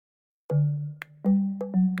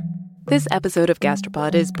This episode of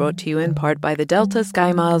Gastropod is brought to you in part by the Delta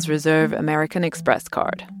SkyMiles Reserve American Express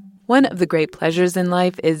card. One of the great pleasures in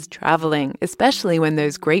life is traveling, especially when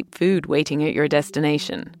there's great food waiting at your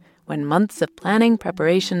destination. When months of planning,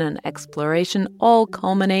 preparation, and exploration all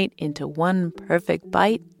culminate into one perfect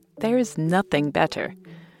bite, there's nothing better.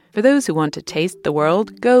 For those who want to taste the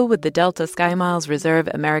world, go with the Delta SkyMiles Reserve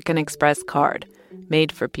American Express card,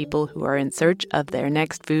 made for people who are in search of their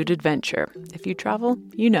next food adventure. If you travel,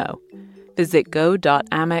 you know. Visit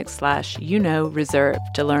go.amex/reserve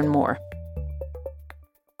to learn more.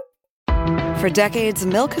 For decades,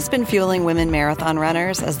 Milk has been fueling women marathon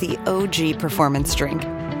runners as the OG performance drink.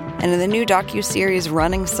 And in the new docuseries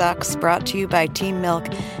Running Sucks, brought to you by Team Milk,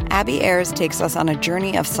 Abby Ayers takes us on a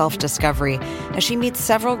journey of self-discovery as she meets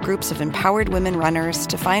several groups of empowered women runners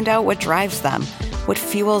to find out what drives them, what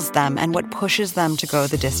fuels them, and what pushes them to go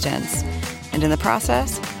the distance. And in the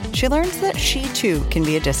process, she learns that she too can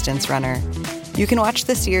be a distance runner. You can watch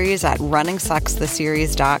the series at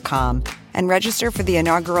runningsuckstheseries.com and register for the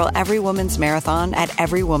inaugural Every Woman's Marathon at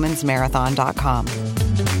everywomansmarathon.com.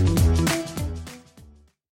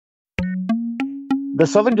 The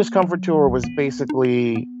Southern Discomfort Tour was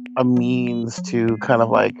basically a means to kind of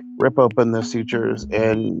like rip open the sutures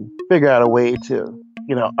and figure out a way to,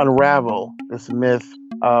 unravel this myth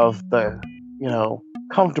of the,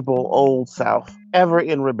 comfortable old South, ever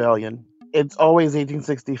in rebellion. It's always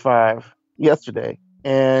 1865, yesterday.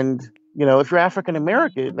 And, if you're African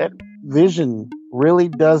American, that vision really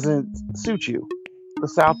doesn't suit you. The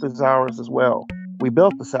South is ours as well. We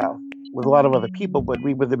built the South with a lot of other people, but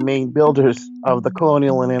we were the main builders of the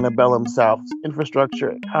colonial and antebellum South's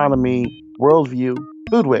infrastructure, economy, worldview,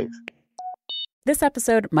 foodways. This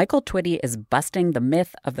episode, Michael Twitty is busting the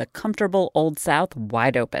myth of the comfortable Old South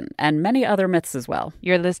wide open, and many other myths as well.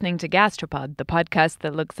 You're listening to Gastropod, the podcast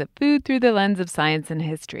that looks at food through the lens of science and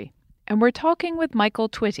history. And we're talking with Michael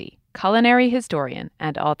Twitty, culinary historian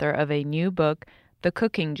and author of a new book, The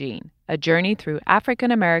Cooking Gene, a journey through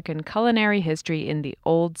African-American culinary history in the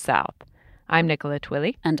Old South. I'm Nicola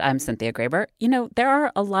Twilley. And I'm Cynthia Graber. There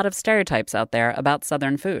are a lot of stereotypes out there about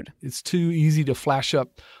Southern food. It's too easy to flash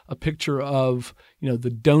up a picture of, the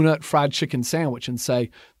donut fried chicken sandwich and say,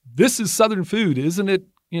 this is Southern food, isn't it?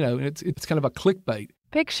 It's kind of a clickbait.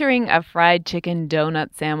 Picturing a fried chicken donut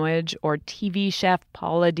sandwich or TV chef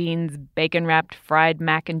Paula Deen's bacon-wrapped fried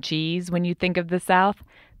mac and cheese when you think of the South,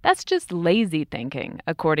 that's just lazy thinking,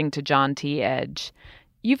 according to John T. Edge.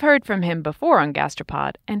 You've heard from him before on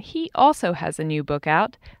Gastropod, and he also has a new book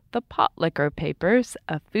out, The Pot Liquor Papers,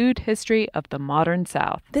 A Food History of the Modern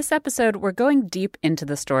South. This episode, we're going deep into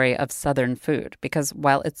the story of Southern food, because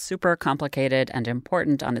while it's super complicated and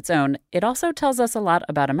important on its own, it also tells us a lot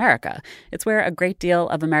about America. It's where a great deal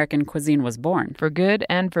of American cuisine was born. For good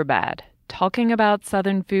and for bad. Talking about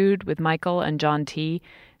Southern food with Michael and John T.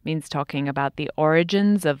 means talking about the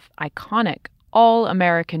origins of iconic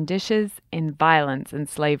all-American dishes in violence and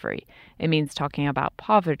slavery. It means talking about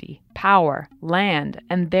poverty, power, land,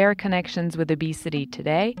 and their connections with obesity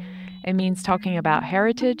today. It means talking about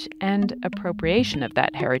heritage and appropriation of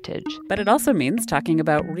that heritage. But it also means talking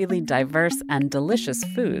about really diverse and delicious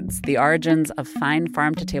foods, the origins of fine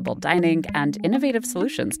farm-to-table dining, and innovative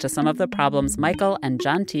solutions to some of the problems Michael and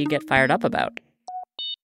John T. get fired up about.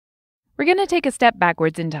 We're going to take a step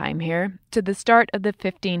backwards in time here to the start of the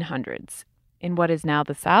 1500s. In what is now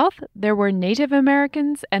the South, there were Native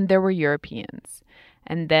Americans and there were Europeans.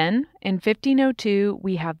 And then, in 1502,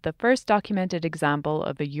 we have the first documented example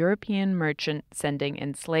of a European merchant sending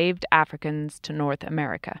enslaved Africans to North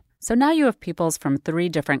America. So now you have peoples from 3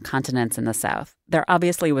 different continents in the South. There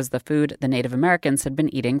obviously was the food the Native Americans had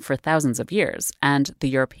been eating for thousands of years, and the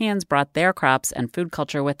Europeans brought their crops and food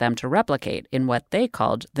culture with them to replicate in what they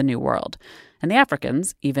called the New World. And the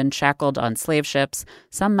Africans, even shackled on slave ships,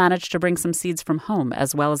 some managed to bring some seeds from home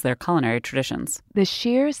as well as their culinary traditions. The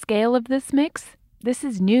sheer scale of this mix, this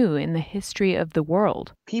is new in the history of the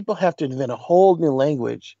world. People have to invent a whole new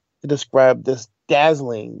language to describe this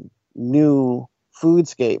dazzling new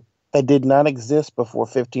foodscape that did not exist before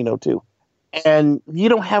 1502. And you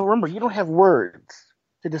don't have words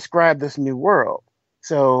to describe this new world.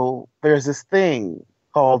 So there's this thing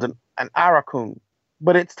called an arakun.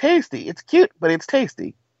 But it's tasty. It's cute, but it's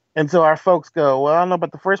tasty. And so our folks go, well, I don't know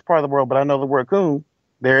about the first part of the world, but I know the word coon.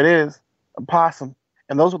 There it is, a possum.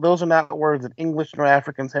 And those are not words that English nor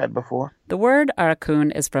Africans had before. The word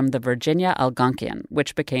arakun is from the Virginia Algonquian,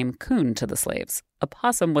 which became coon to the slaves. A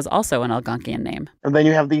possum was also an Algonquian name. And then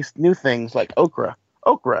you have these new things like okra.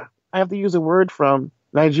 Okra. I have to use a word from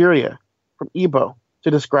Nigeria, from Igbo, to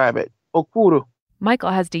describe it. Okuru.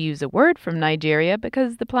 Michael has to use a word from Nigeria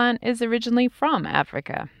because the plant is originally from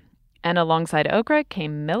Africa. And alongside okra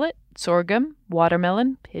came millet, sorghum,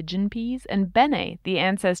 watermelon, pigeon peas, and bene, the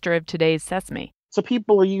ancestor of today's sesame. So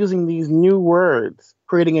people are using these new words,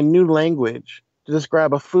 creating a new language to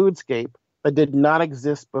describe a foodscape that did not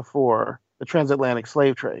exist before the transatlantic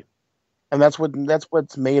slave trade. And that's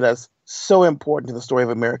what's made us so important to the story of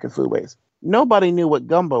American foodways. Nobody knew what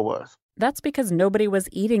gumbo was. That's because nobody was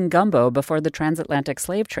eating gumbo before the transatlantic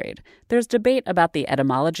slave trade. There's debate about the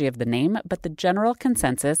etymology of the name, but the general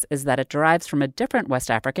consensus is that it derives from a different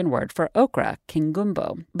West African word for okra,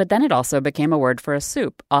 kingumbo. But then it also became a word for a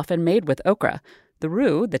soup, often made with okra. The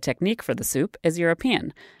roux, the technique for the soup, is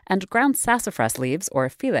European, and ground sassafras leaves, or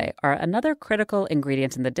file, are another critical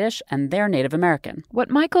ingredient in the dish, and they're Native American.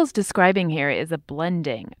 What Michael's describing here is a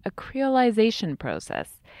blending, a creolization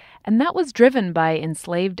process. And that was driven by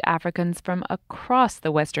enslaved Africans from across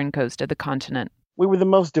the western coast of the continent. We were the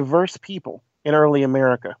most diverse people in early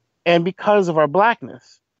America. And because of our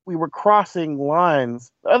blackness, we were crossing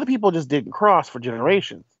lines that other people just didn't cross for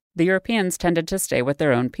generations. The Europeans tended to stay with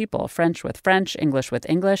their own people, French with French, English with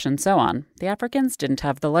English, and so on. The Africans didn't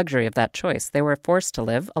have the luxury of that choice. They were forced to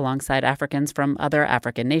live alongside Africans from other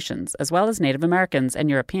African nations, as well as Native Americans and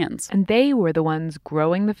Europeans. And they were the ones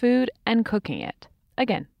growing the food and cooking it.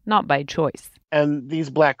 Again, not by choice. And these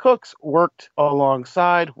black cooks worked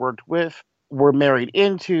alongside, worked with, were married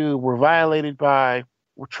into, were violated by,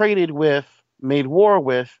 were traded with, made war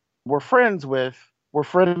with, were friends with, were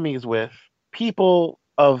frenemies with people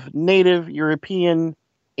of Native, European,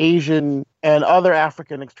 Asian, and other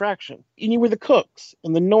African extraction. And you were the cooks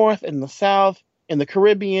in the North and the South, in the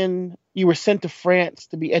Caribbean. You were sent to France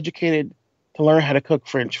to be educated to learn how to cook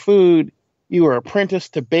French food. You were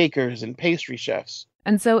apprenticed to bakers and pastry chefs.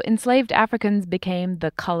 And so enslaved Africans became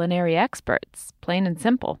the culinary experts, plain and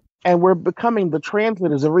simple. And we're becoming the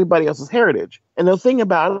translators of everybody else's heritage. And the thing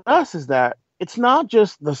about us is that it's not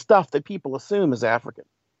just the stuff that people assume is African.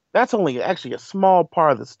 That's only actually a small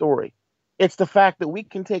part of the story. It's the fact that we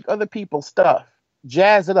can take other people's stuff,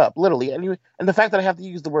 jazz it up, literally. And the fact that I have to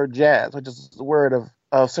use the word jazz, which is the word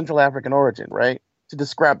of Central African origin, right, to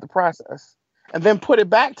describe the process, and then put it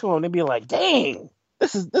back to them and be like, dang,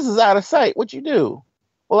 this is out of sight. What you do?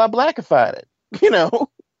 Well, I blackified it.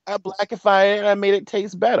 I blackified it and I made it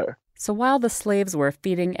taste better. So while the slaves were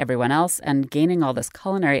feeding everyone else and gaining all this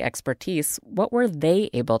culinary expertise, what were they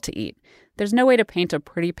able to eat? There's no way to paint a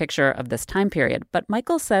pretty picture of this time period, but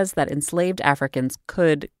Michael says that enslaved Africans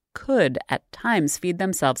could at times feed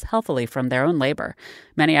themselves healthily from their own labor.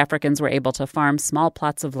 Many Africans were able to farm small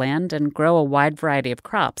plots of land and grow a wide variety of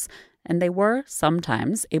crops, and they were,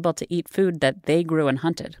 sometimes, able to eat food that they grew and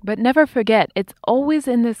hunted. But never forget, it's always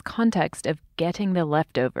in this context of getting the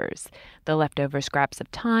leftovers scraps of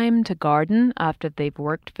time to garden after they've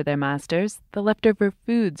worked for their masters, the leftover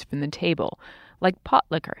foods from the table, like pot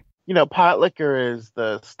liquor. Pot liquor is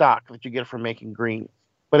the stock that you get from making greens,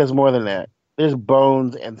 but it's more than that. There's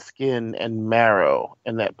bones and skin and marrow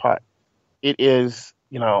in that pot. It is,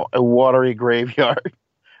 a watery graveyard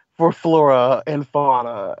for flora and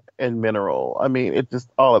fauna and mineral. I mean, it's just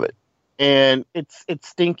all of it. And it's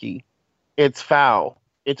stinky. It's foul.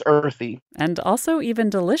 It's earthy. And also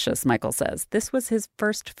even delicious, Michael says. This was his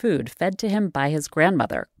first food fed to him by his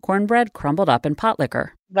grandmother, cornbread crumbled up in pot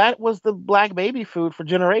liquor. That was the black baby food for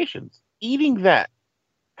generations. Eating that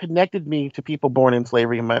connected me to people born in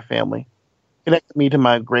slavery in my family, connected me to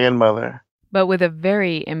my grandmother. But with a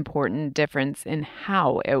very important difference in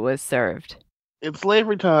how it was served. In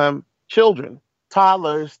slavery time, children,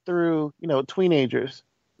 toddlers through, teenagers,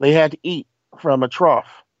 they had to eat from a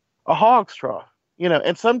trough, a hog's trough,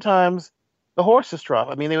 and sometimes the horse's trough.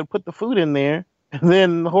 I mean, they would put the food in there, and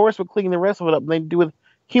then the horse would clean the rest of it up. And they'd do with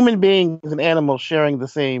human beings and animals sharing the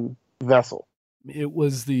same vessel. It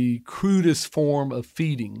was the crudest form of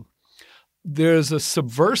feeding. There's a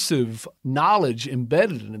subversive knowledge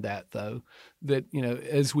embedded in that, though, that,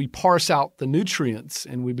 as we parse out the nutrients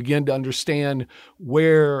and we begin to understand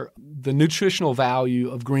where the nutritional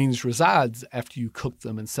value of greens resides after you cook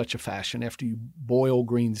them in such a fashion, after you boil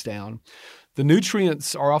greens down, the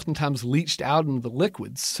nutrients are oftentimes leached out into the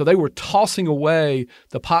liquids. So they were tossing away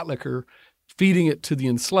the pot liquor, feeding it to the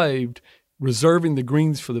enslaved, reserving the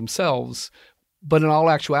greens for themselves. But in all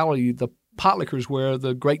actuality, the pot liquor is where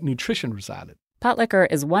the great nutrition resided. Pot liquor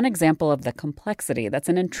is one example of the complexity that's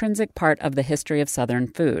an intrinsic part of the history of Southern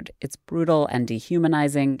food. It's brutal and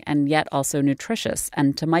dehumanizing, and yet also nutritious.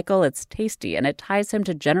 And to Michael, it's tasty, and it ties him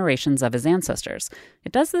to generations of his ancestors.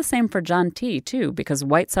 It does the same for John T., too, because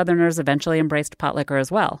white Southerners eventually embraced pot liquor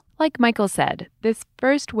as well. Like Michael said, this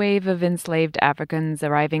first wave of enslaved Africans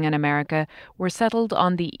arriving in America were settled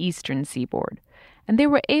on the eastern seaboard. and they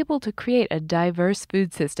were able to create a diverse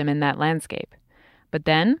food system in that landscape. But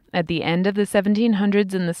then, at the end of the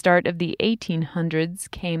 1700s and the start of the 1800s,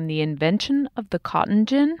 came the invention of the cotton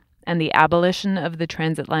gin and the abolition of the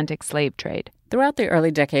transatlantic slave trade. Throughout the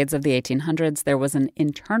early decades of the 1800s, there was an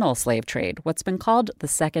internal slave trade, what's been called the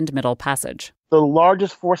Second Middle Passage. The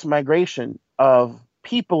largest forced migration of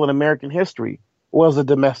people in American history was the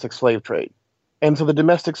domestic slave trade. And so the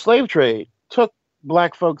domestic slave trade took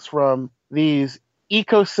Black folks from these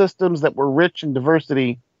ecosystems that were rich in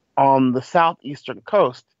diversity on the southeastern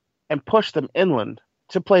coast and pushed them inland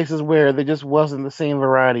to places where there just wasn't the same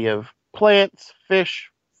variety of plants, fish,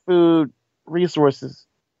 food, resources.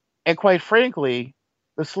 And quite frankly,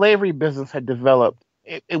 the slavery business had developed.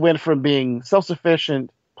 It went from being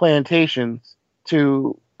self-sufficient plantations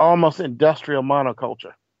to almost industrial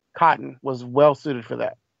monoculture. Cotton was well suited for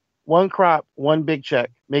that. One crop, one big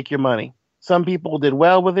check, make your money. Some people did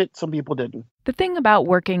well with it, some people didn't. The thing about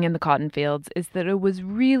working in the cotton fields is that it was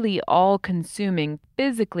really all-consuming,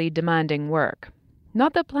 physically demanding work.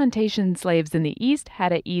 Not that plantation slaves in the East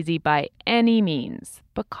had it easy by any means,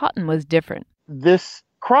 but cotton was different. This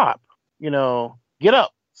crop, get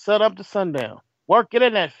up, set up to sundown, work, get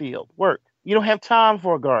in that field, work. You don't have time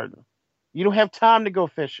for a garden. You don't have time to go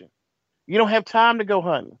fishing. You don't have time to go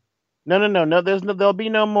hunting. No. There'll be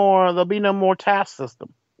no more task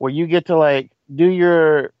system where you get to do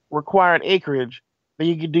your required acreage, then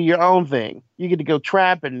you can do your own thing. You get to go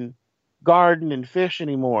trap and garden and fish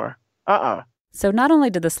anymore. So not only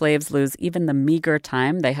did the slaves lose even the meager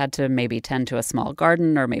time they had to maybe tend to a small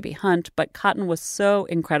garden or maybe hunt, but cotton was so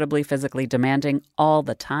incredibly physically demanding all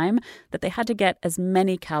the time that they had to get as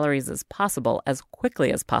many calories as possible, as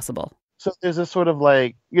quickly as possible. So there's this sort of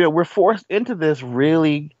we're forced into this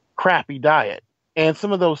really crappy diet. And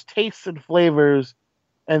some of those tastes and flavors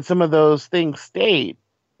and some of those things stayed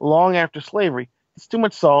long after slavery. It's too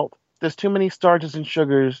much salt. There's too many starches and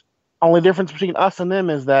sugars. Only difference between us and them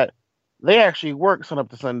is that they actually work sun up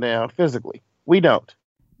to sundown physically. We don't.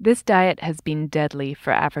 This diet has been deadly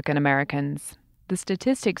for African Americans. The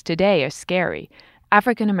statistics today are scary.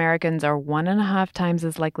 African Americans are 1.5 times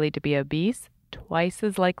as likely to be obese, twice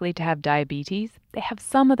as likely to have diabetes. They have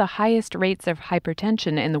some of the highest rates of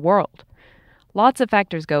hypertension in the world. Lots of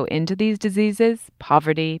factors go into these diseases: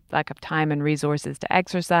 poverty, lack of time and resources to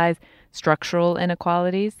exercise, structural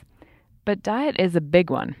inequalities. But diet is a big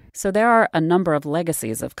one. So there are a number of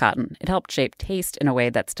legacies of cotton. It helped shape taste in a way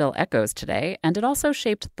that still echoes today, and it also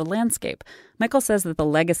shaped the landscape. Michael says that the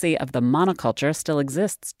legacy of the monoculture still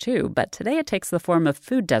exists too, but today it takes the form of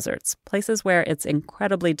food deserts, places where it's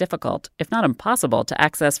incredibly difficult, if not impossible, to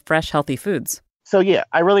access fresh, healthy foods. So yeah,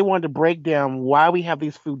 I really wanted to break down why we have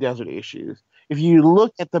these food desert issues. If you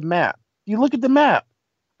look at the map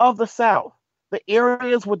of the South, the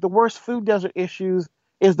areas with the worst food desert issues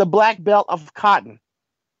is the black belt of cotton.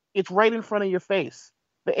 It's right in front of your face.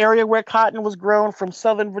 The area where cotton was grown from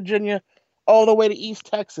Southern Virginia all the way to East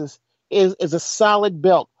Texas is a solid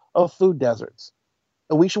belt of food deserts.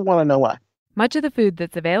 And we should want to know why. Much of the food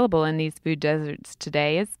that's available in these food deserts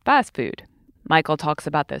today is fast food. Michael talks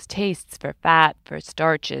about those tastes for fat, for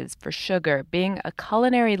starches, for sugar being a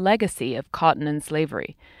culinary legacy of cotton and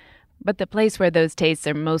slavery. But the place where those tastes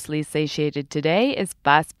are mostly satiated today is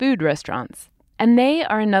fast food restaurants. And they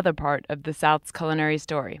are another part of the South's culinary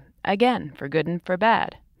story, again, for good and for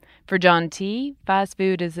bad. For John T., fast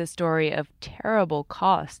food is a story of terrible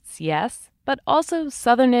costs, yes, but also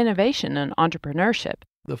Southern innovation and entrepreneurship.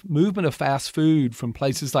 The movement of fast food from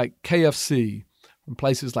places like KFC, from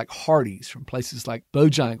places like Hardee's, from places like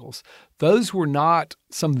Bojangles, those were not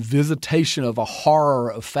some visitation of a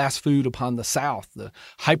horror of fast food upon the South, the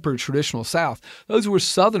hyper-traditional South. Those were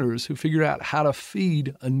Southerners who figured out how to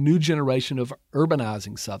feed a new generation of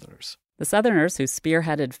urbanizing Southerners. The Southerners who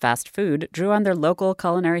spearheaded fast food drew on their local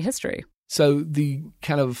culinary history. So the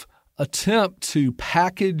kind of attempt to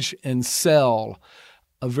package and sell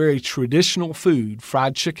a very traditional food,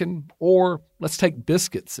 fried chicken, or let's take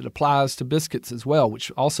biscuits. It applies to biscuits as well,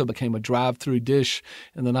 which also became a drive-through dish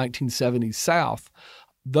in the 1970s South.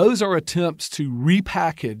 Those are attempts to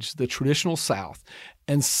repackage the traditional South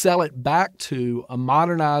and sell it back to a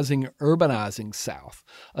modernizing, urbanizing South,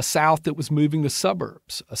 a South that was moving to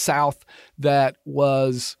suburbs, a South that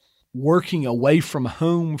was working away from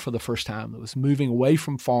home for the first time, that was moving away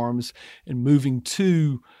from farms and moving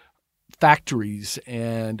to factories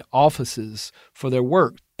and offices for their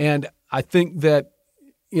work. And I think that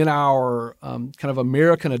in our kind of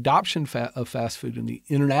American adoption of fast food and the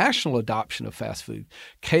international adoption of fast food,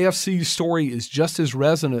 KFC's story is just as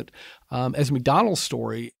resonant as McDonald's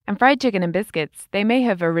story. And fried chicken and biscuits, they may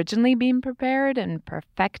have originally been prepared and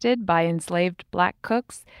perfected by enslaved black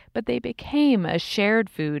cooks, but they became a shared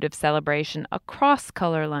food of celebration across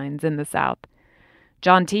color lines in the South.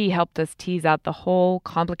 John T. helped us tease out the whole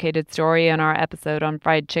complicated story in our episode on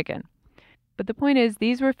fried chicken. But the point is,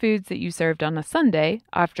 these were foods that you served on a Sunday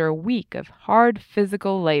after a week of hard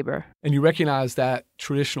physical labor. And you recognize that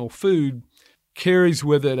traditional food carries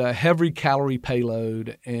with it a heavy calorie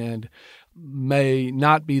payload and may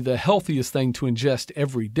not be the healthiest thing to ingest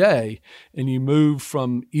every day. And you move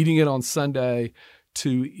from eating it on Sunday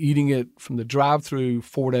to eating it from the drive-thru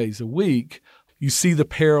 4 days a week. You see the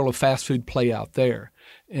peril of fast food play out there.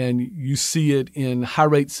 And you see it in high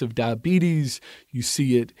rates of diabetes. You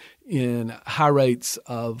see it in high rates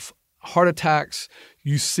of heart attacks.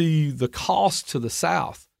 You see the cost to the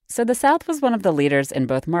South. So the South was one of the leaders in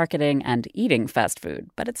both marketing and eating fast food.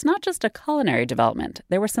 But it's not just a culinary development.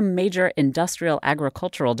 There were some major industrial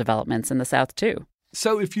agricultural developments in the South, too.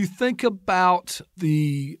 So if you think about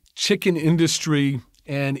the chicken industry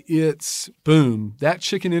and its boom, that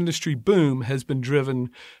chicken industry boom has been driven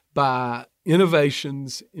by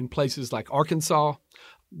innovations in places like Arkansas,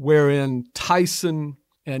 wherein Tyson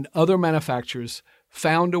and other manufacturers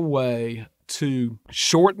found a way to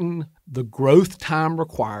shorten the growth time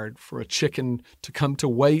required for a chicken to come to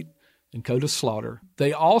weight and go to slaughter.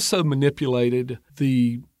 They also manipulated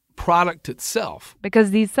the product itself.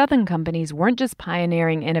 Because these Southern companies weren't just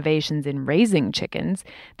pioneering innovations in raising chickens,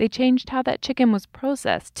 they changed how that chicken was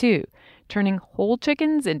processed, too, turning whole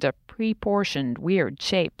chickens into pre-portioned, weird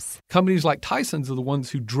shapes. Companies like Tyson's are the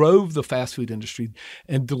ones who drove the fast food industry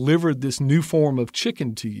and delivered this new form of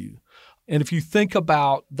chicken to you. And if you think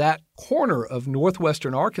about that corner of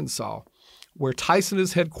northwestern Arkansas, where Tyson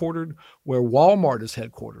is headquartered, where Walmart is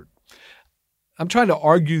headquartered, I'm trying to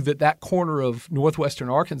argue that that corner of northwestern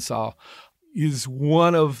Arkansas is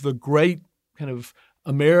one of the great kind of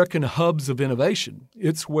American hubs of innovation.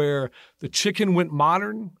 It's where the chicken went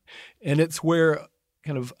modern, and it's where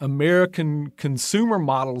kind of American consumer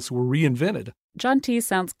models were reinvented. John T.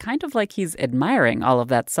 sounds kind of like he's admiring all of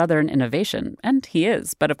that Southern innovation, and he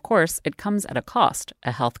is. But of course, it comes at a cost,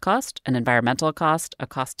 a health cost, an environmental cost, a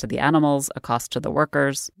cost to the animals, a cost to the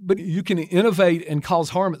workers. But you can innovate and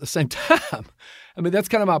cause harm at the same time. I mean, that's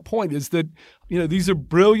kind of my point, is that, these are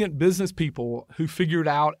brilliant business people who figured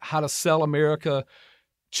out how to sell America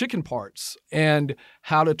chicken parts and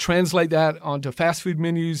how to translate that onto fast food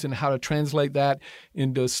menus and how to translate that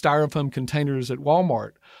into styrofoam containers at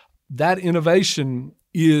Walmart. That innovation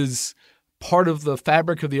is part of the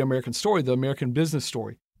fabric of the American story, the American business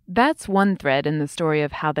story. That's one thread in the story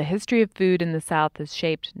of how the history of food in the South has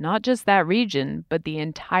shaped not just that region, but the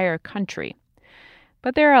entire country.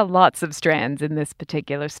 But there are lots of strands in this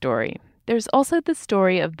particular story. There's also the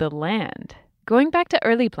story of the land. Going back to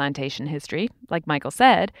early plantation history, like Michael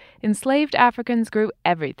said, enslaved Africans grew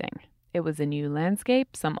everything. It was a new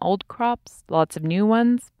landscape, some old crops, lots of new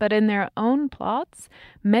ones, but in their own plots,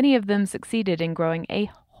 many of them succeeded in growing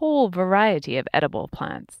a whole variety of edible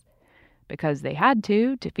plants. Because they had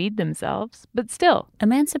to feed themselves, but still.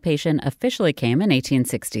 Emancipation officially came in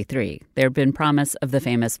 1863. There had been promise of the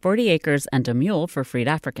famous 40 acres and a mule for freed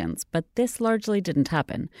Africans, but this largely didn't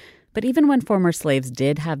happen. But even when former slaves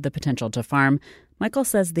did have the potential to farm, Michael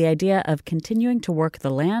says the idea of continuing to work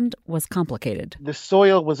the land was complicated. The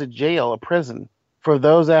soil was a jail, a prison, for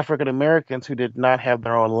those African Americans who did not have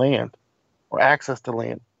their own land or access to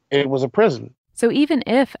land. It was a prison. So even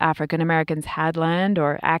if African Americans had land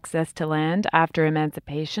or access to land after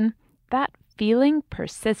emancipation, that feeling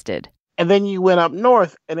persisted. And then you went up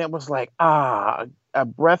north and it was like, a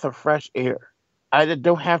breath of fresh air. I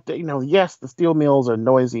don't have to, yes, the steel mills are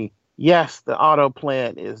noisy. Yes, the auto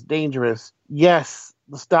plant is dangerous. Yes,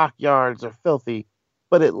 the stockyards are filthy,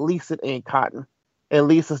 but at least it ain't cotton. At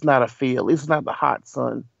least it's not a field. At least it's not the hot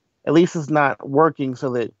sun. At least it's not working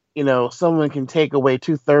so that, someone can take away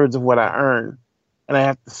 2/3 of what I earn and I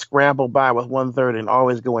have to scramble by with 1/3 and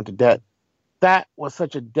always go into debt. That was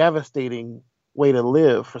such a devastating way to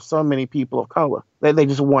live for so many people of color that they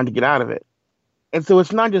just wanted to get out of it. And so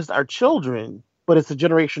it's not just our children, but it's the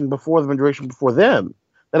generation before them, the generation before them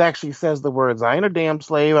that actually says the words, I ain't a damn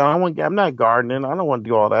slave. I'm not gardening. I don't want to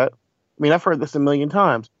do all that. I mean, I've heard this a million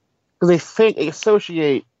times because they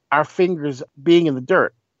associate our fingers being in the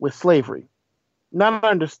dirt with slavery, not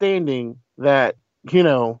understanding that,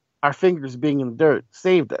 our fingers being in the dirt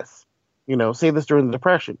saved us, saved us during the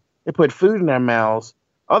Depression. They put food in our mouths.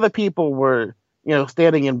 Other people were,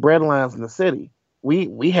 standing in bread lines in the city.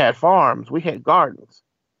 We had farms, we had gardens.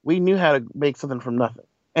 We knew how to make something from nothing.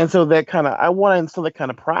 And so I want to instill that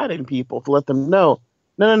kind of pride in people to let them know,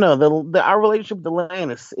 no. Our relationship with the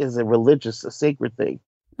land is a sacred thing.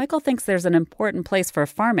 Michael thinks there's an important place for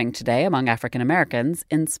farming today among African Americans,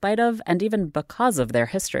 in spite of and even because of their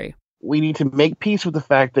history. We need to make peace with the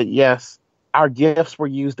fact that, yes, our gifts were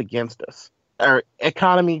used against us. Our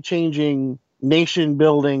economy-changing,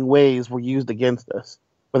 nation-building ways were used against us.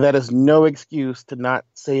 But that is no excuse to not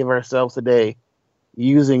save ourselves today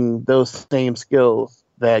using those same skills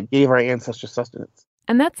that gave our ancestors sustenance.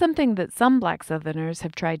 And that's something that some Black Southerners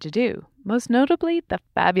have tried to do, most notably the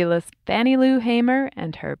fabulous Fannie Lou Hamer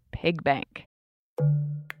and her pig bank.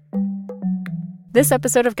 This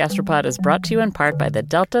episode of Gastropod is brought to you in part by the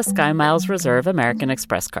Delta SkyMiles Reserve American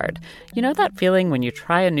Express card. You know that feeling when you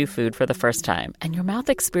try a new food for the first time and your mouth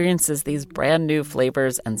experiences these brand new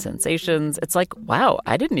flavors and sensations? It's like, wow,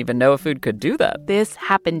 I didn't even know a food could do that. This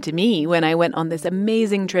happened to me when I went on this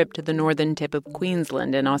amazing trip to the northern tip of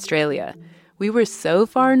Queensland in Australia. We were so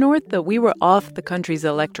far north that we were off the country's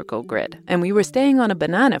electrical grid, and we were staying on a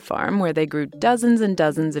banana farm where they grew dozens and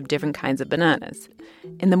dozens of different kinds of bananas.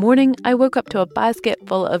 In the morning, I woke up to a basket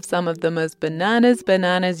full of some of the most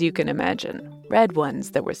bananas you can imagine. Red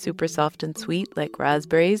ones that were super soft and sweet like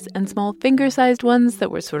raspberries, and small finger-sized ones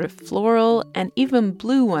that were sort of floral, and even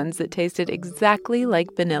blue ones that tasted exactly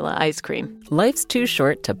like vanilla ice cream. Life's too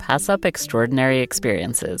short to pass up extraordinary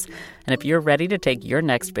experiences. And if you're ready to take your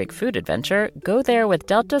next big food adventure, go there with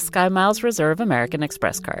Delta SkyMiles Reserve American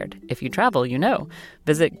Express card. If you travel, you know.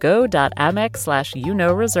 Visit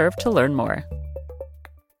go.amex/reserve to learn more.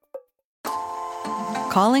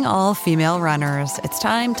 Calling all female runners, it's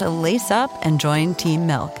time to lace up and join Team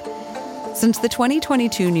Milk. Since the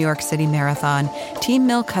 2022 New York City Marathon, Team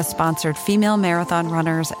Milk has sponsored female marathon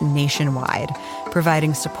runners nationwide,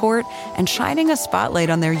 providing support and shining a spotlight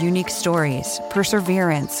on their unique stories,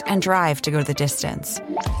 perseverance, and drive to go the distance.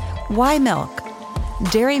 Why milk?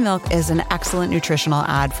 Dairy milk is an excellent nutritional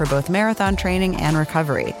add for both marathon training and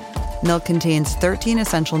recovery. Milk contains 13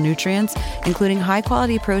 essential nutrients, including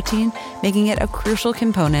high-quality protein, making it a crucial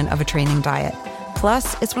component of a training diet.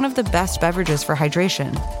 Plus, it's one of the best beverages for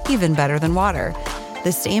hydration, even better than water.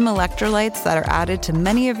 The same electrolytes that are added to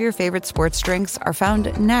many of your favorite sports drinks are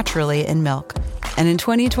found naturally in milk. And in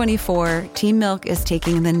 2024, Team Milk is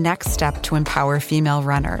taking the next step to empower female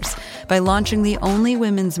runners by launching the only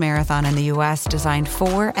women's marathon in the U.S. designed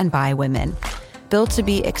for and by women. Built to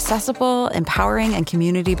be accessible, empowering, and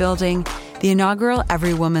community building, the inaugural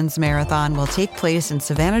Every Woman's Marathon will take place in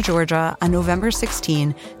Savannah, Georgia on November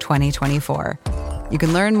 16, 2024. You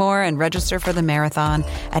can learn more and register for the marathon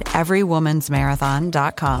at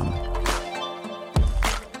everywomansmarathon.com.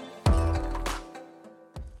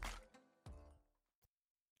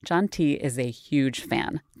 John T. is a huge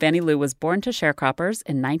fan. Fannie Lou was born to sharecroppers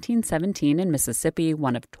in 1917 in Mississippi,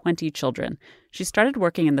 one of 20 children. She started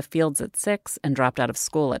working in the fields at 6 and dropped out of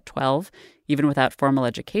school at 12. Even without formal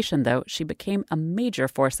education, though, she became a major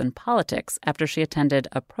force in politics after she attended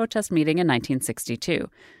a protest meeting in 1962.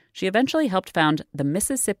 She eventually helped found the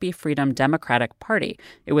Mississippi Freedom Democratic Party.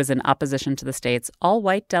 It was in opposition to the state's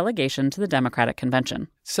all-white delegation to the Democratic Convention.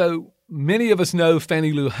 So many of us know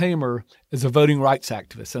Fannie Lou Hamer as a voting rights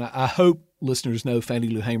activist, and I hope listeners know Fannie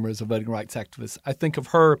Lou Hamer as a voting rights activist. I think of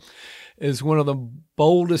her as one of the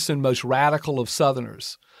boldest and most radical of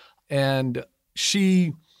Southerners, and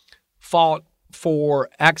she fought for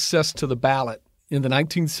access to the ballot in the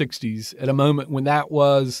 1960s at a moment when that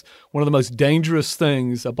was one of the most dangerous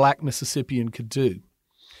things a Black Mississippian could do.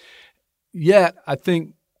 Yet, I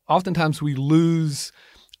think oftentimes we lose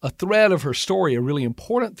a thread of her story, a really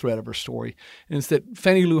important thread of her story, and it's that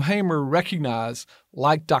Fannie Lou Hamer recognized,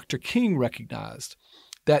 like Dr. King recognized,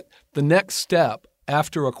 that the next step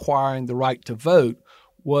after acquiring the right to vote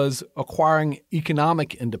was acquiring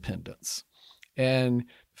economic independence. And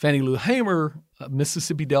Fannie Lou Hamer, a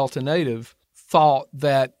Mississippi Delta native, thought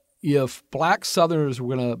that if Black Southerners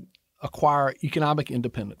were going to acquire economic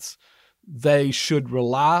independence, they should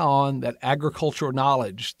rely on that agricultural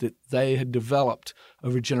knowledge that they had developed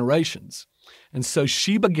over generations. And so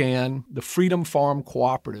she began the Freedom Farm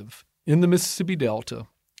Cooperative in the Mississippi Delta.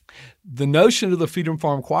 The notion of the Freedom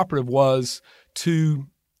Farm Cooperative was to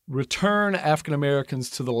return African Americans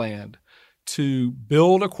to the land, to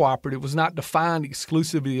build a cooperative. It was not defined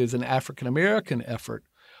exclusively as an African American effort,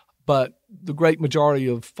 but the great majority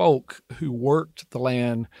of folk who worked the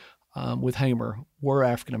land with Hamer were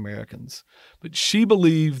African Americans. But she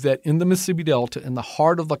believed that in the Mississippi Delta, in the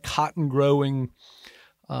heart of the cotton-growing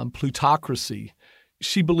plutocracy,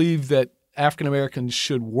 she believed that African Americans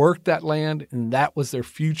should work that land and that was their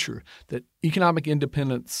future, that economic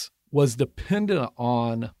independence was dependent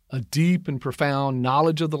on a deep and profound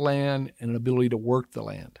knowledge of the land and an ability to work the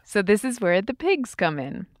land. So this is where the pigs come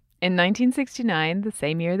in. In 1969, the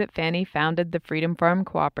same year that Fanny founded the Freedom Farm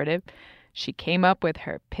Cooperative, she came up with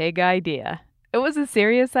her pig idea. It was a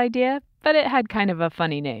serious idea, but it had kind of a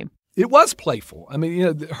funny name. It was playful. I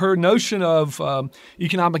mean, her notion of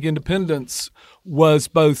economic independence was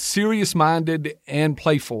both serious-minded and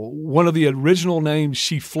playful. One of the original names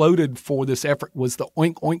she floated for this effort was the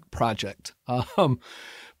Oink Oink Project.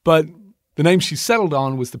 But the name she settled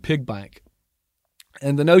on was the Pig Bank.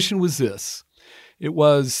 And the notion was this. It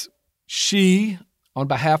was she, on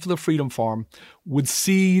behalf of the Freedom Farm, would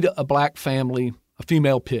seed a black family a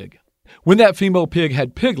female pig. When that female pig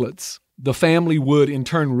had piglets, the family would in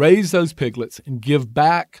turn raise those piglets and give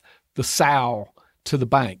back the sow to the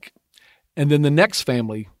bank. And then the next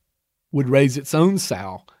family would raise its own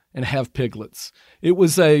sow and have piglets. It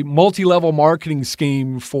was a multi-level marketing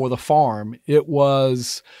scheme for the farm. It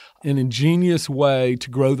was an ingenious way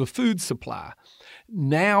to grow the food supply.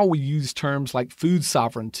 Now we use terms like food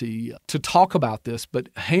sovereignty to talk about this, but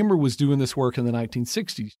Hamer was doing this work in the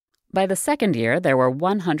 1960s. By the second year, there were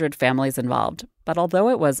 100 families involved. But although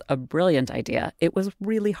it was a brilliant idea, it was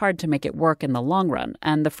really hard to make it work in the long run,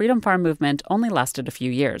 and the Freedom Farm movement only lasted a few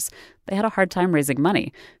years. They had a hard time raising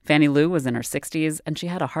money. Fannie Lou was in her 60s, and she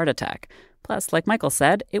had a heart attack. Plus, like Michael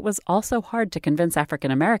said, it was also hard to convince African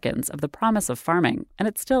Americans of the promise of farming, and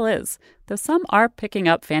it still is, though some are picking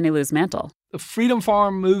up Fannie Lou's mantle. The Freedom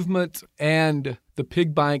Farm movement and the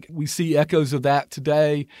pig bank, we see echoes of that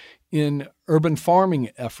today in urban farming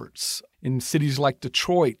efforts in cities like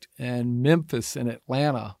Detroit and Memphis and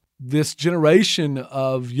Atlanta. This generation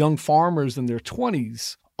of young farmers in their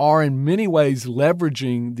 20s are in many ways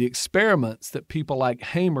leveraging the experiments that people like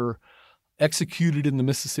Hamer executed in the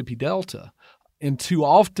Mississippi Delta. And too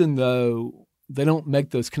often, though, they don't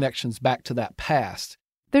make those connections back to that past.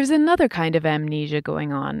 There's another kind of amnesia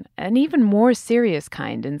going on, an even more serious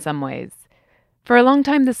kind in some ways. For a long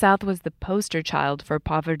time, the South was the poster child for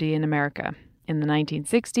poverty in America. In the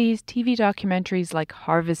 1960s, TV documentaries like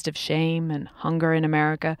Harvest of Shame and Hunger in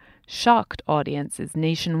America shocked audiences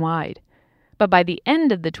nationwide. But by the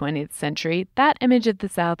end of the 20th century, that image of the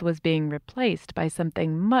South was being replaced by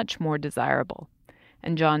something much more desirable.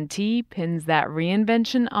 And John T. pins that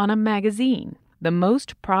reinvention on a magazine, the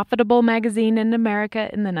most profitable magazine in America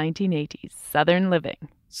in the 1980s, Southern Living.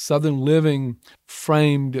 Southern Living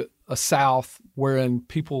framed a South wherein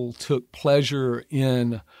people took pleasure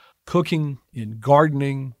in cooking, in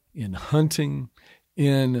gardening, in hunting,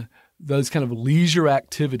 in those kind of leisure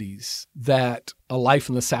activities that a life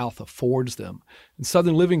in the South affords them. And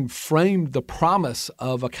Southern Living framed the promise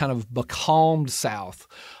of a kind of becalmed South,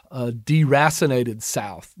 a deracinated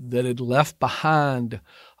South that had left behind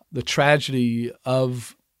the tragedy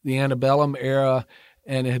of the antebellum era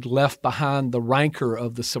and had left behind the rancor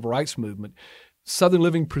of the civil rights movement. Southern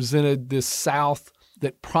Living presented this South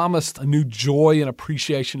that promised a new joy and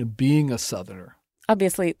appreciation of being a Southerner.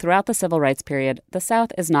 Obviously, throughout the civil rights period, the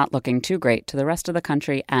South is not looking too great to the rest of the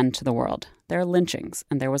country and to the world. There are lynchings,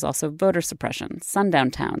 and there was also voter suppression, sundown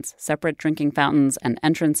towns, separate drinking fountains and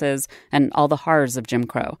entrances, and all the horrors of Jim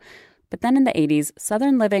Crow. But then in the 80s,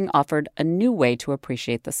 Southern Living offered a new way to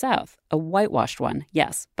appreciate the South. A whitewashed one,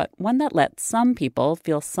 yes, but one that let some people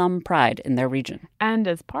feel some pride in their region. And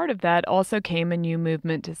as part of that also came a new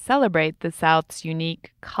movement to celebrate the South's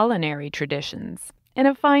unique culinary traditions. In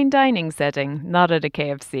a fine dining setting, not at a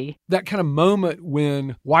KFC. That kind of moment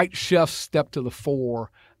when white chefs step to the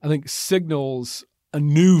fore, I think signals a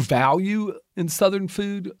new value in Southern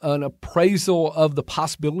food, an appraisal of the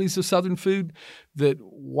possibilities of Southern food, that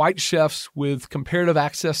white chefs with comparative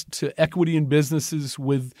access to equity in businesses,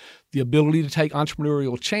 with the ability to take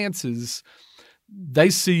entrepreneurial chances, they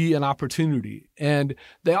see an opportunity. And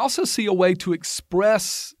they also see a way to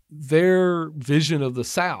express their vision of the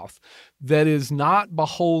South that is not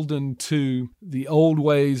beholden to the old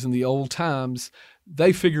ways and the old times.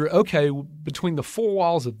 They figure, okay, between the four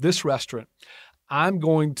walls of this restaurant, I'm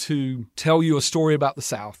going to tell you a story about the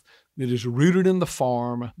South that is rooted in the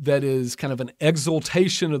farm, that is kind of an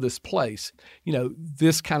exaltation of this place. You know,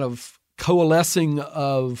 this kind of coalescing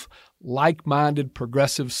of like-minded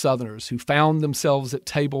progressive Southerners who found themselves at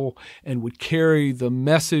table and would carry the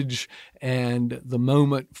message and the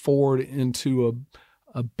moment forward into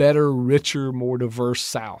a better, richer, more diverse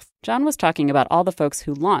South. John was talking about all the folks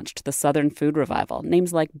who launched the Southern food revival,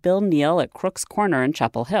 names like Bill Neal at Crook's Corner in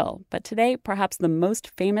Chapel Hill. But today, perhaps the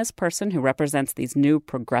most famous person who represents these new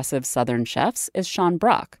progressive Southern chefs is Sean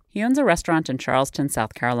Brock. He owns a restaurant in Charleston,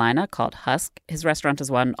 South Carolina called Husk. His restaurant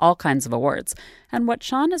has won all kinds of awards. And what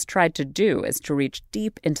Sean has tried to do is to reach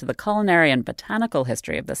deep into the culinary and botanical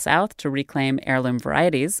history of the South to reclaim heirloom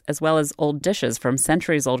varieties, as well as old dishes from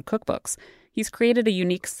centuries-old cookbooks. He's created a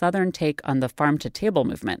unique Southern take on the farm-to-table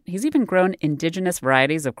movement. He's even grown indigenous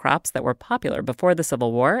varieties of crops that were popular before the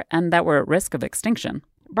Civil War and that were at risk of extinction.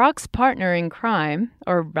 Brock's partner in crime,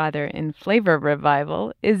 or rather in flavor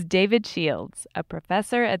revival, is David Shields, a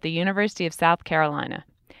professor at the University of South Carolina.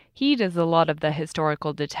 He does a lot of the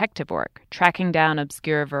historical detective work, tracking down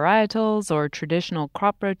obscure varietals or traditional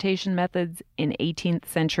crop rotation methods in 18th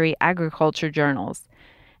century agriculture journals.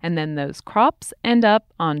 And then those crops end up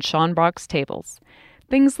on Sean Brock's tables.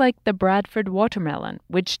 Things like the Bradford watermelon,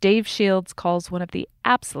 which Dave Shields calls one of the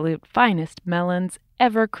absolute finest melons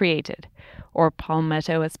ever created, or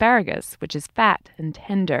palmetto asparagus, which is fat and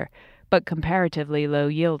tender, but comparatively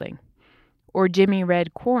low-yielding. Or Jimmy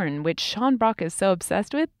Red corn, which Sean Brock is so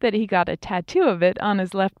obsessed with that he got a tattoo of it on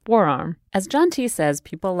his left forearm. As John T. says,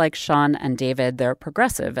 people like Sean and David, they're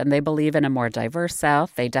progressive and they believe in a more diverse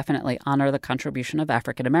South. They definitely honor the contribution of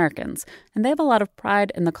African Americans. And they have a lot of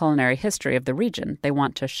pride in the culinary history of the region. They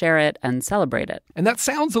want to share it and celebrate it. And that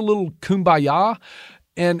sounds a little kumbaya,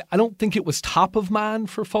 and I don't think it was top of mind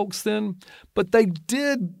for folks then, but they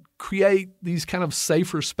did create these kind of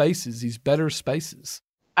safer spaces, these better spaces.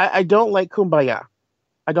 I don't like kumbaya.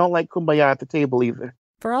 I don't like kumbaya at the table either.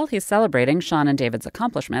 For all he's celebrating Sean and David's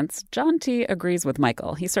accomplishments, John T. agrees with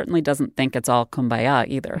Michael. He certainly doesn't think it's all kumbaya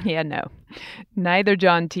either. Yeah, no. Neither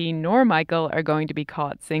John T. nor Michael are going to be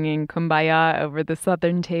caught singing kumbaya over the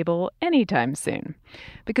Southern table anytime soon.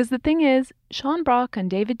 Because the thing is, Sean Brock and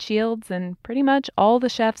David Shields and pretty much all the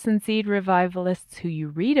chefs and seed revivalists who you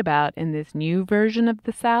read about in this new version of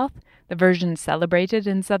the South, the version celebrated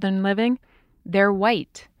in Southern living, they're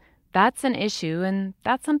white. That's an issue, and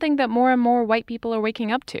that's something that more and more white people are waking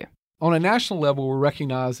up to. On a national level, we're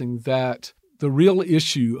recognizing that the real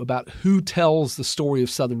issue about who tells the story of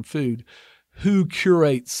Southern food, who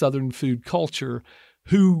curates Southern food culture,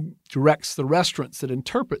 who directs the restaurants that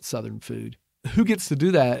interpret Southern food, who gets to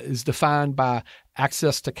do that is defined by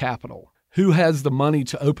access to capital. Who has the money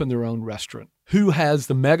to open their own restaurant? Who has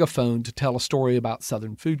the megaphone to tell a story about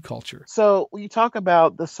Southern food culture? So when you talk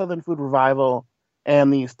about the Southern food revival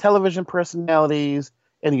and these television personalities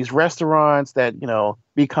and these restaurants that,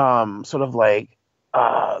 become sort of like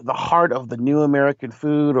the heart of the new American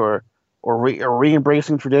food or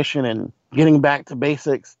re-embracing tradition and getting back to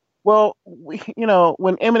basics. Well,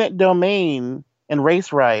 when eminent domain and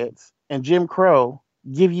race riots and Jim Crow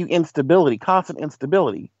give you instability, constant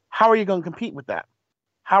instability, how are you going to compete with that?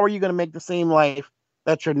 How are you going to make the same life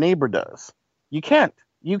that your neighbor does? You can't.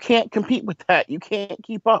 You can't compete with that. You can't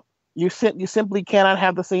keep up. You simply cannot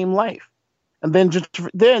have the same life. And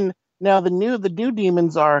then now the new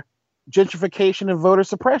demons are gentrification and voter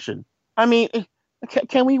suppression. I mean,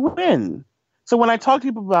 can we win? So when I talk to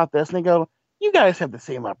people about this and they go, you guys have the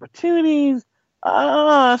same opportunities.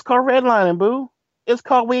 It's called redlining, boo. It's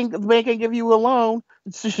called we can give you a loan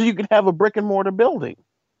so you can have a brick and mortar building.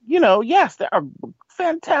 Yes, there are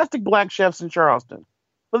fantastic black chefs in Charleston,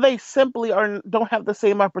 but they simply don't have the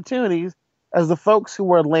same opportunities as the folks who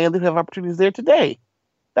were landed have opportunities there today.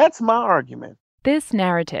 That's my argument. This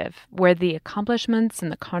narrative, where the accomplishments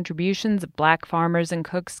and the contributions of black farmers and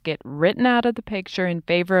cooks get written out of the picture in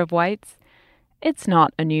favor of whites, it's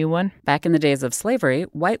not a new one. Back in the days of slavery,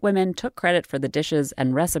 white women took credit for the dishes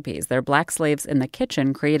and recipes their black slaves in the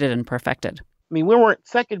kitchen created and perfected. I mean, we weren't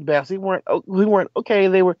second best. We weren't okay.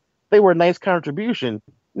 They were a nice contribution.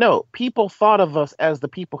 No, people thought of us as the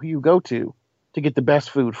people who you go to get the best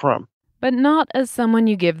food from. But not as someone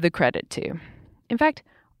you give the credit to. In fact,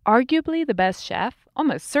 arguably the best chef,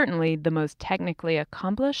 almost certainly the most technically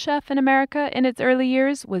accomplished chef in America in its early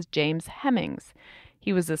years, was James Hemings.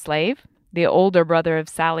 He was a slave, the older brother of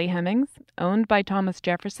Sally Hemings, owned by Thomas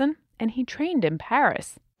Jefferson, and he trained in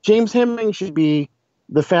Paris. James Hemings should be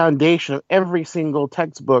the foundation of every single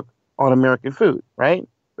textbook on American food, right?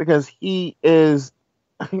 Because he is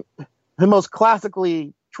the most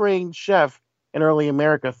classically trained chef in early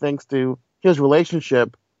America, thanks to his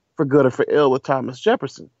relationship, for good or for ill, with Thomas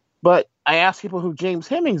Jefferson. But I ask people who James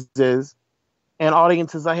Hemings is, and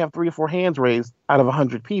audiences, I have 3 or 4 hands raised out of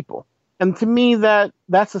 100 people. And to me,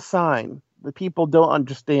 that's a sign that people don't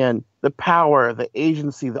understand the power, the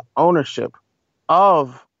agency, the ownership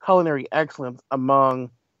of culinary excellence among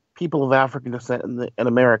people of African descent in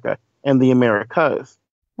America and the Americas.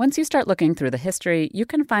 Once you start looking through the history, you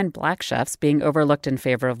can find Black chefs being overlooked in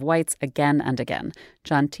favor of whites again and again.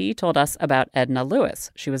 John T. told us about Edna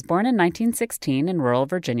Lewis. She was born in 1916 in rural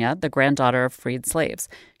Virginia, the granddaughter of freed slaves.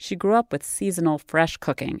 She grew up with seasonal fresh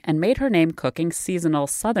cooking and made her name cooking seasonal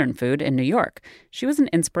Southern food in New York. She was an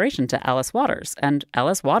inspiration to Alice Waters, and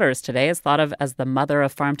Alice Waters today is thought of as the mother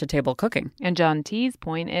of farm-to-table cooking. And John T.'s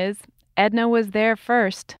point is, Edna was there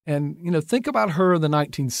first. And, think about her in the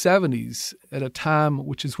 1970s at a time,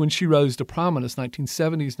 which is when she rose to prominence,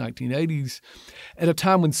 1970s, 1980s, at a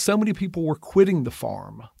time when so many people were quitting the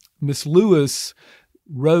farm. Miss Lewis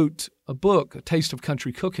wrote a book, A Taste of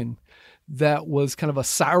Country Cooking, that was kind of a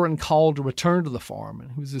siren call to return to the farm.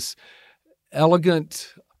 And it was this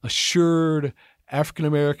elegant, assured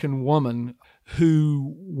African-American woman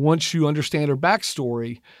who, once you understand her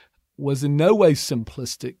backstory, was in no way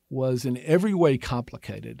simplistic, was in every way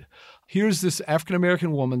complicated. Here's this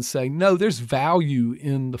African-American woman saying, no, there's value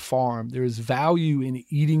in the farm. There is value in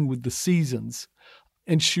eating with the seasons.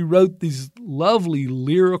 And she wrote these lovely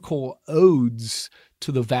lyrical odes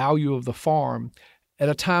to the value of the farm at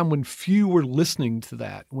a time when few were listening to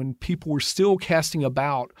that, when people were still casting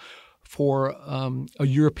about for a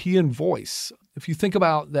European voice. If you think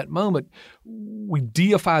about that moment, we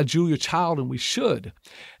deify Julia Child, and we should.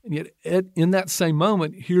 And yet in that same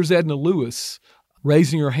moment, here's Edna Lewis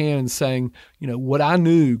raising her hand and saying, what I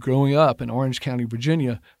knew growing up in Orange County,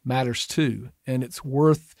 Virginia matters too. And it's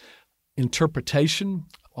worth interpretation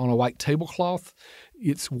on a white tablecloth.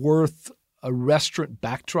 It's worth a restaurant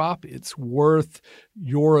backdrop. It's worth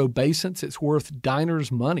your obeisance. It's worth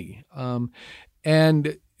diners' money.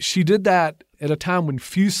 And she did that at a time when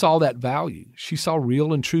few saw that value. She saw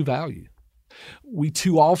real and true value. We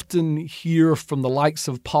too often hear from the likes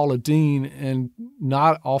of Paula Deen and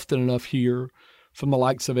not often enough hear from the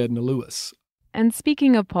likes of Edna Lewis. And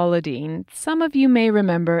speaking of Paula Deen, some of you may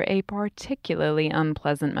remember a particularly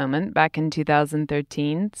unpleasant moment back in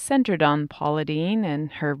 2013 centered on Paula Deen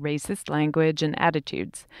and her racist language and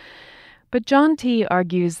attitudes. But John T.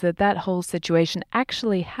 argues that whole situation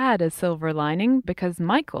actually had a silver lining because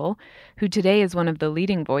Michael, who today is one of the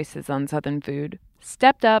leading voices on Southern food,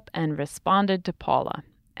 stepped up and responded to Paula.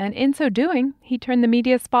 And in so doing, he turned the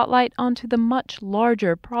media spotlight onto the much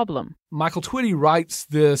larger problem. Michael Twitty writes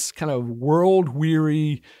this kind of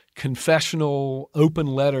world-weary, confessional, open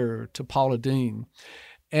letter to Paula Deen.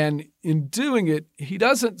 And in doing it, he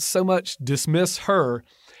doesn't so much dismiss her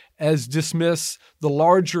as dismiss the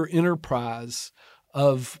larger enterprise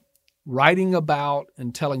of writing about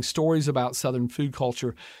and telling stories about Southern food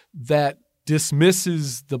culture that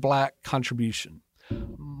dismisses the Black contribution.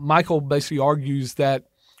 Michael basically argues that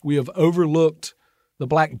we have overlooked the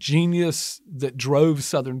Black genius that drove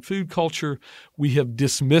Southern food culture. We have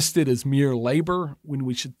dismissed it as mere labor when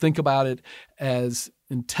we should think about it as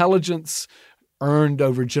intelligence earned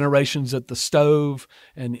over generations at the stove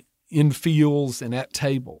and in fields and at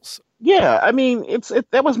tables. Yeah, I mean,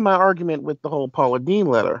 that was my argument with the whole Paula Deen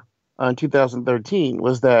letter in 2013,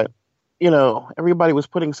 was that, everybody was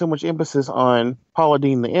putting so much emphasis on Paula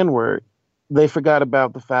Deen, the N-word, they forgot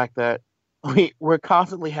about the fact that we're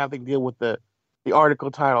constantly having to deal with the article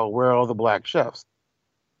title, Where Are All the Black Chefs?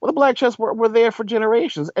 Well, the Black chefs were there for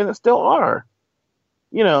generations, and it still are.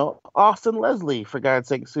 Austin Leslie, for God's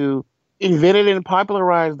sakes, who invented and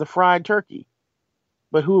popularized the fried turkey.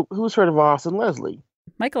 But who's heard of Austin Leslie?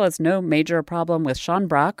 Michael has no major problem with Sean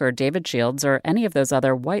Brock or David Shields or any of those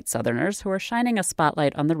other white Southerners who are shining a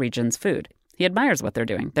spotlight on the region's food. He admires what they're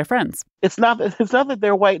doing. They're friends. It's not that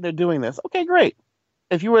they're white and they're doing this. Okay, great.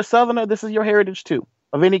 If you were a Southerner, this is your heritage too,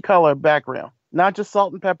 of any color, background. Not just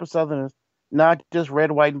salt and pepper Southerners, not just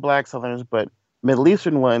red, white, and black Southerners, but Middle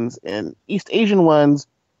Eastern ones and East Asian ones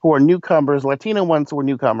who are newcomers, Latino ones who are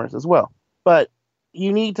newcomers as well. But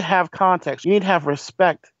you need to have context. You need to have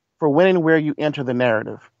respect for when and where you enter the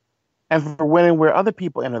narrative and for when and where other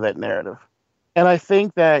people enter that narrative. And I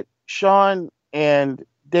think that Sean and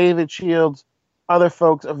David Shields, other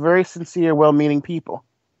folks, are very sincere, well-meaning people.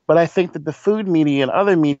 But I think that the food media and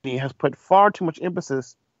other media has put far too much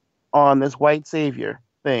emphasis on this white savior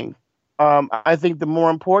thing. I think the more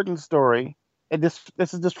important story, and this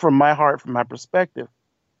is just from my heart, from my perspective,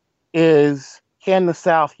 is can the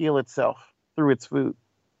South heal itself through its food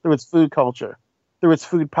culture, through its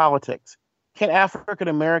food politics? Can African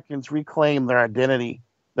Americans reclaim their identity,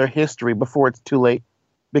 their history before it's too late?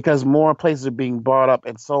 Because more places are being bought up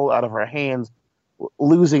and sold out of our hands,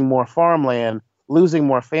 losing more farmland, losing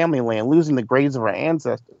more family land, losing the graves of our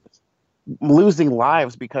ancestors, losing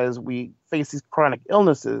lives because we face these chronic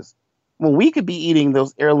illnesses when we could be eating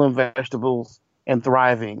those heirloom vegetables and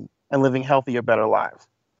thriving and living healthier, better lives.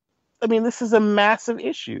 I mean, this is a massive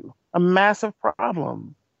issue, a massive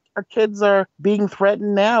problem. Our kids are being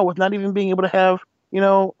threatened now with not even being able to have,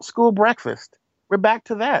 school breakfast. We're back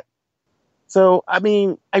to that. So, I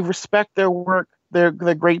mean, I respect their work. They're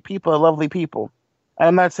great people, lovely people. And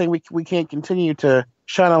I'm not saying we can't continue to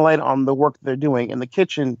shine a light on the work they're doing in the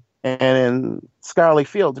kitchen and in scholarly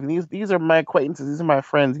fields. I mean, these are my acquaintances. These are my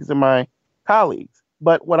friends. These are my colleagues.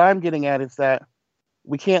 But what I'm getting at is that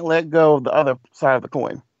we can't let go of the other side of the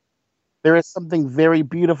coin. There is something very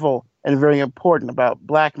beautiful and very important about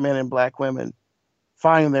Black men and Black women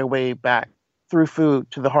finding their way back through food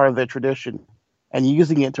to the heart of their tradition and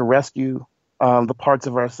using it to rescue the parts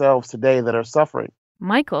of ourselves today that are suffering.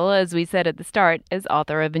 Michael, as we said at the start, is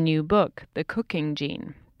author of a new book, The Cooking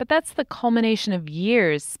Gene. But that's the culmination of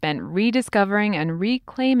years spent rediscovering and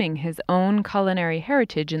reclaiming his own culinary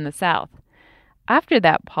heritage in the South. After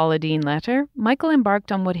that Paula Deen letter, Michael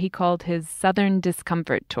embarked on what he called his Southern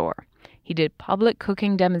Discomfort Tour. He did public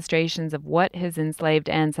cooking demonstrations of what his enslaved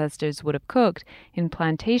ancestors would have cooked in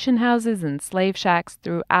plantation houses and slave shacks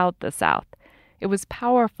throughout the South. It was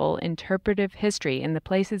powerful interpretive history in the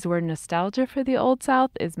places where nostalgia for the Old South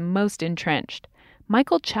is most entrenched.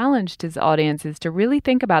 Michael challenged his audiences to really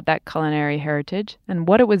think about that culinary heritage and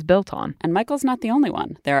what it was built on. And Michael's not the only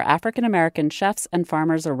one. There are African-American chefs and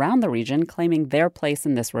farmers around the region claiming their place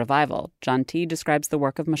in this revival. John T. describes the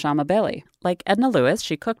work of Mashama Bailey. Like Edna Lewis,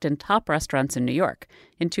 she cooked in top restaurants in New York.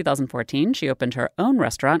 In 2014, she opened her own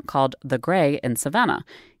restaurant called The Gray in Savannah.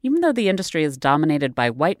 Even though the industry is dominated by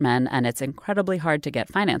white men and it's incredibly hard to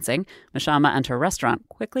get financing, Mashama and her restaurant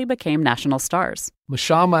quickly became national stars.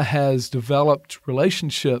 Mashama has developed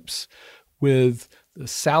relationships with the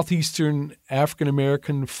Southeastern African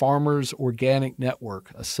American Farmers Organic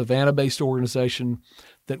Network, a Savannah-based organization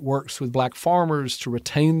that works with Black farmers to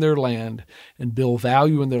retain their land and build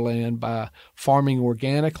value in their land by farming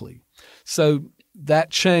organically. So that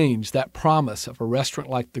change, that promise of a restaurant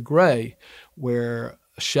like The Gray, where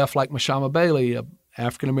a chef like Mashama Bailey, an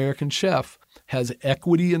African-American chef, has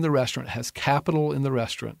equity in the restaurant, has capital in the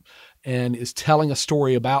restaurant, and is telling a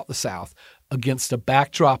story about the South against a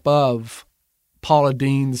backdrop of Paula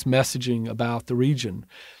Deen's messaging about the region.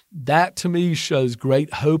 That, to me, shows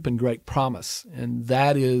great hope and great promise. And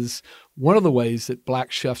that is one of the ways that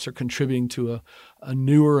Black chefs are contributing to a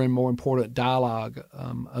newer and more important dialogue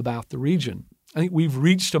about the region. I think we've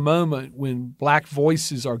reached a moment when Black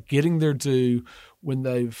voices are getting their due, when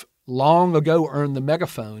they've long ago earned the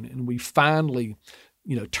megaphone, and we finally,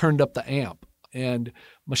 turned up the amp. And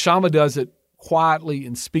Mashama does it quietly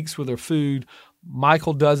and speaks with her food.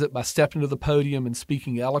 Michael does it by stepping to the podium and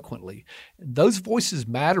speaking eloquently. Those voices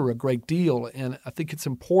matter a great deal, and I think it's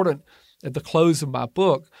important at the close of my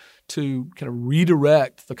book to kind of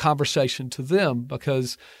redirect the conversation to them,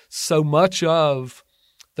 because so much of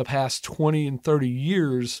the past 20 and 30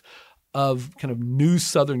 years of kind of new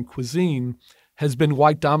Southern cuisine has been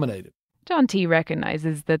white-dominated. John T.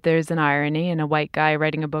 recognizes that there's an irony in a white guy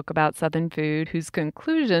writing a book about Southern food whose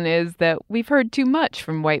conclusion is that we've heard too much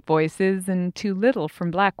from white voices and too little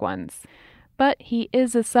from Black ones. But he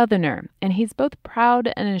is a Southerner, and he's both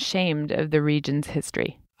proud and ashamed of the region's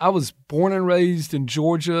history. I was born and raised in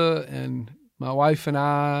Georgia, and my wife and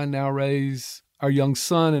I now raise our young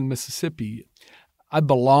son in Mississippi. I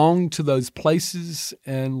belong to those places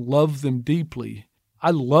and love them deeply.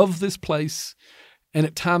 I love this place, and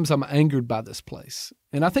at times I'm angered by this place.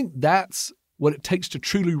 And I think that's what it takes to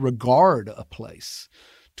truly regard a place,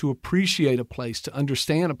 to appreciate a place, to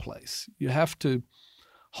understand a place. You have to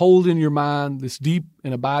hold in your mind this deep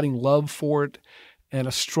and abiding love for it and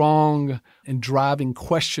a strong and driving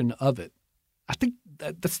question of it. I think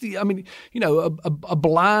that's a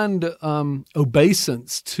blind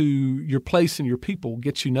obeisance to your place and your people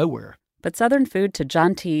gets you nowhere. But Southern food to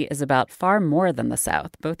John T. is about far more than the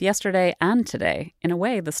South, both yesterday and today. In a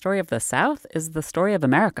way, the story of the South is the story of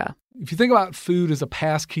America. If you think about food as a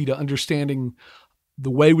passkey to understanding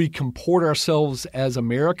the way we comport ourselves as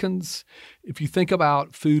Americans, if you think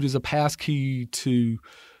about food as a passkey to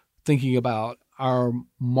thinking about our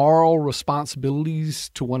moral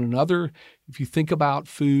responsibilities to one another, if you think about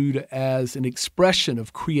food as an expression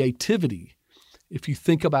of creativity, if you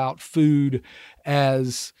think about food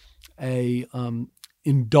as a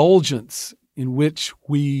indulgence in which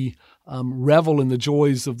we revel in the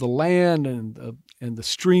joys of the land and the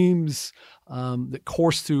streams that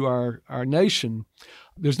course through our nation,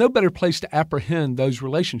 there's no better place to apprehend those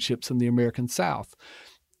relationships than the American South.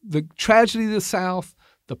 The tragedy of the South,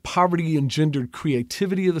 the poverty-engendered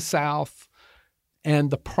creativity of the South, and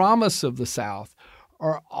the promise of the South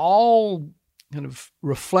are all kind of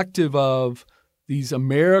reflective of these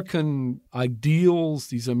American ideals,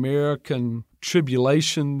 these American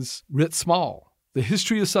tribulations writ small. The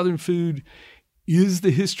history of Southern food is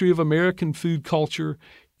the history of American food culture,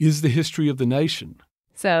 is the history of the nation.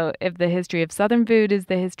 So if the history of Southern food is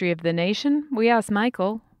the history of the nation, we ask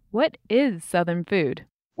Michael, what is Southern food?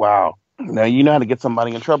 Wow. Now, you know how to get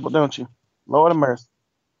somebody in trouble, don't you? Lord of mercy.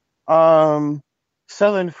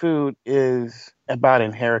 Southern food is about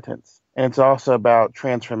inheritance, and it's also about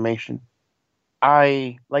transformation.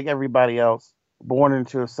 I, like everybody else, born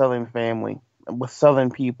into a Southern family with Southern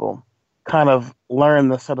people, kind of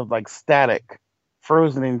learned the sort of like static,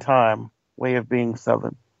 frozen in time way of being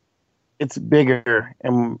Southern. It's bigger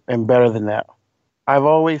and better than that. I've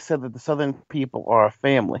always said that the Southern people are a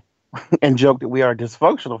family and joked that we are a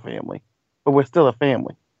dysfunctional family, but we're still a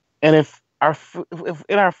family. And if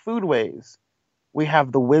in our food ways, we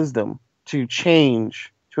have the wisdom to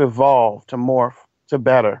change, to evolve, to morph, to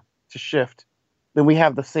better, to shift, then we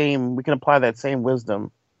can apply that same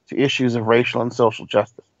wisdom to issues of racial and social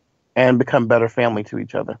justice and become better family to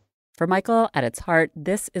each other. For Michael, at its heart,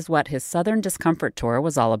 this is what his Southern Discomfort Tour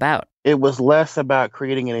was all about. It was less about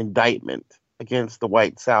creating an indictment against the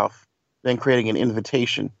white South than creating an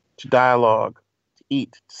invitation to dialogue, to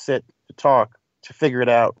eat, to sit, to talk, to figure it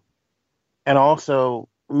out, and also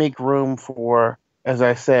make room for, as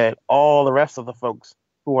I said, all the rest of the folks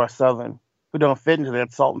who are Southern, who don't fit into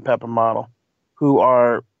that salt and pepper model, who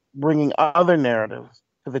are bringing other narratives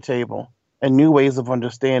to the table and new ways of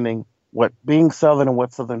understanding what being Southern and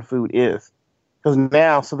what Southern food is. Because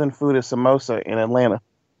now Southern food is samosa in Atlanta.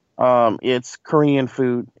 It's Korean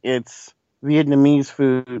food. It's Vietnamese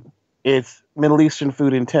food. It's Middle Eastern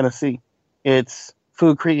food in Tennessee. It's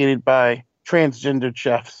food created by transgendered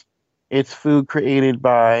chefs. It's food created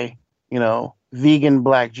by, vegan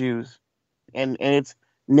Black Jews. And it's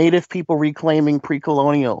Native people reclaiming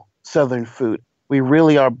pre-colonial Southern food. We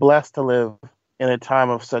really are blessed to live in a time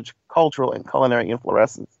of such cultural and culinary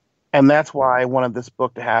inflorescence. And that's why I wanted this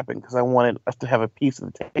book to happen, because I wanted us to have a piece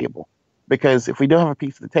of the table. Because if we don't have a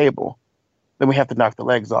piece of the table, then we have to knock the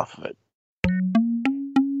legs off of it.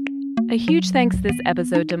 A huge thanks this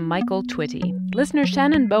episode to Michael Twitty. Listener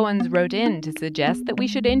Shannon Bowens wrote in to suggest that we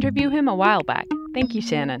should interview him a while back. Thank you,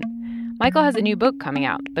 Shannon. Michael has a new book coming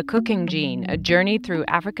out, The Cooking Gene, A Journey Through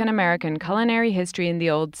African-American Culinary History in the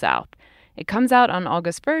Old South. It comes out on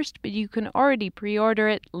August 1st, but you can already pre-order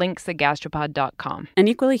it. Links at gastropod.com. An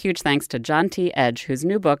equally huge thanks to John T. Edge, whose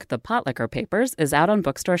new book, The Potlicker Papers, is out on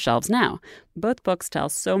bookstore shelves now. Both books tell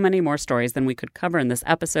so many more stories than we could cover in this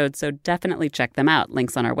episode, so definitely check them out.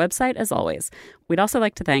 Links on our website, as always. We'd also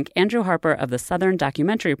like to thank Andrew Harper of the Southern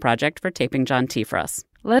Documentary Project for taping John T. for us.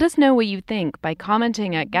 Let us know what you think by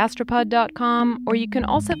commenting at gastropod.com, or you can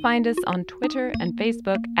also find us on Twitter and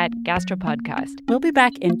Facebook at Gastropodcast. We'll be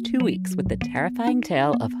back in 2 weeks with the terrifying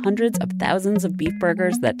tale of hundreds of thousands of beef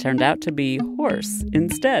burgers that turned out to be horse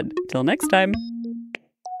instead. Till next time.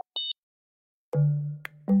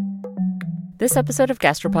 This episode of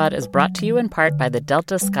Gastropod is brought to you in part by the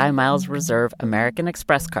Delta SkyMiles Reserve American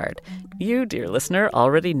Express card. You, dear listener,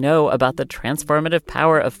 already know about the transformative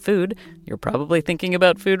power of food. You're probably thinking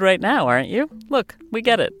about food right now, aren't you? Look, we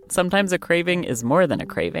get it. Sometimes a craving is more than a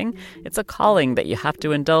craving. It's a calling that you have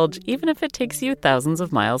to indulge, even if it takes you thousands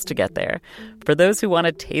of miles to get there. For those who want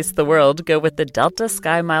to taste the world, go with the Delta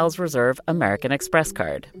SkyMiles Reserve American Express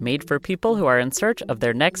card, made for people who are in search of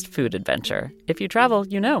their next food adventure. If you travel,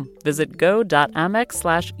 you know. Visit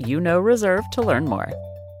go.amex/reserve to learn more.